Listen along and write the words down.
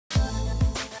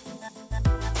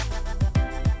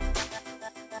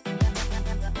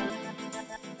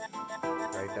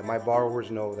that my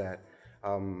borrowers know that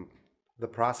the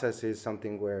process is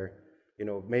something where,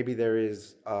 maybe there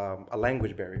is a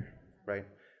language barrier, right?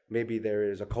 Maybe there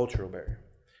is a cultural barrier,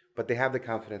 but they have the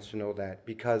confidence to know that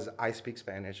because I speak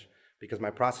Spanish, because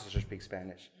my processor speaks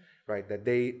Spanish, right, that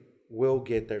they will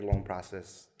get their loan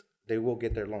processed, they will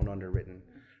get their loan underwritten,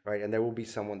 right, and there will be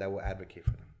someone that will advocate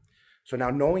for them. So now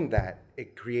knowing that,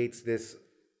 it creates this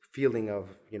feeling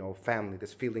of, family,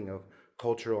 this feeling of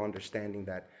cultural understanding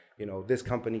that, this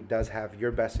company does have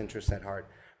your best interests at heart,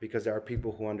 because there are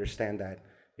people who understand that,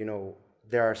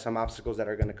 there are some obstacles that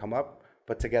are going to come up,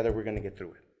 but together we're going to get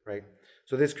through it, right?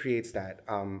 So this creates that.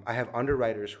 I have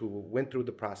underwriters who went through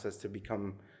the process to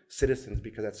become citizens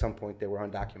because at some point they were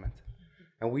undocumented.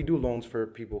 And we do loans for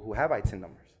people who have ITIN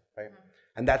numbers, right?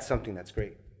 And that's something that's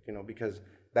great, because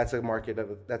that's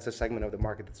that's a segment of the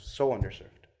market that's so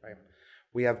underserved, right?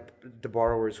 We have the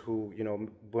borrowers who,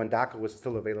 when DACA was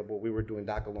still available, we were doing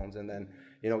DACA loans. And then,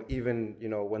 even,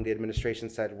 when the administration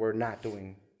said we're not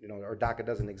doing, or DACA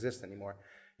doesn't exist anymore,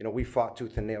 we fought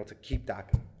tooth and nail to keep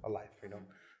DACA alive,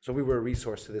 So we were a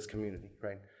resource to this community,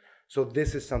 right? So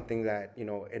this is something that,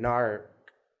 in our,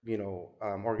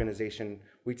 organization,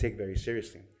 we take very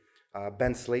seriously.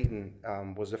 Ben Slayton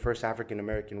was the first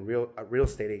African-American real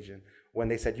estate agent when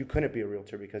they said you couldn't be a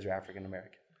realtor because you're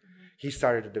African-American. He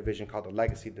started a division called the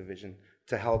Legacy Division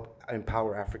to help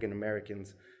empower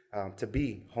African-Americans to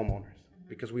be homeowners,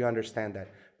 because we understand that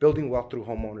building wealth through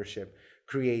home ownership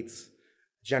creates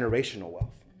generational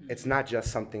wealth. It's not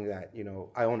just something that,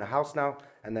 I own a house now,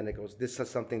 and then it goes, this is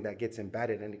something that gets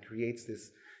embedded, and it creates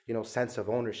this, sense of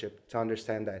ownership, to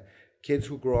understand that kids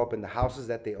who grow up in the houses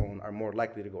that they own are more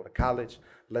likely to go to college,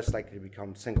 less likely to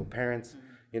become single parents,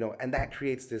 and that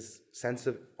creates this sense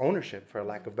of ownership, for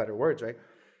lack of better words, right?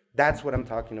 That's what I'm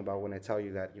talking about when I tell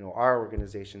you that, our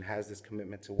organization has this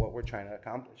commitment to what we're trying to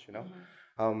accomplish,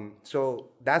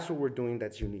 So that's what we're doing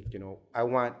that's unique, I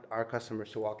want our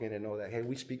customers to walk in and know that, hey,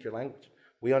 we speak your language.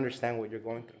 We understand what you're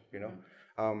going through,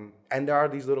 And there are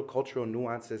these little cultural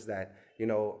nuances that,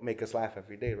 make us laugh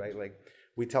every day, right? Like,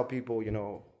 we tell people,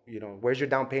 where's your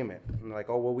down payment? And they're like,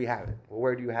 oh, well, we have it. Well,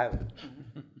 where do you have it?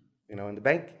 In the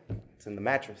bank, it's in the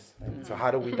mattress. Right? So how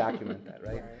do we document that,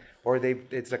 right? Or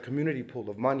it's a community pool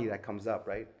of money that comes up,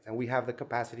 right? And we have the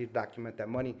capacity to document that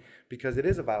money because it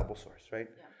is a viable source, right?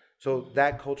 Yeah. So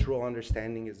that cultural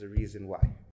understanding is the reason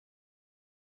why,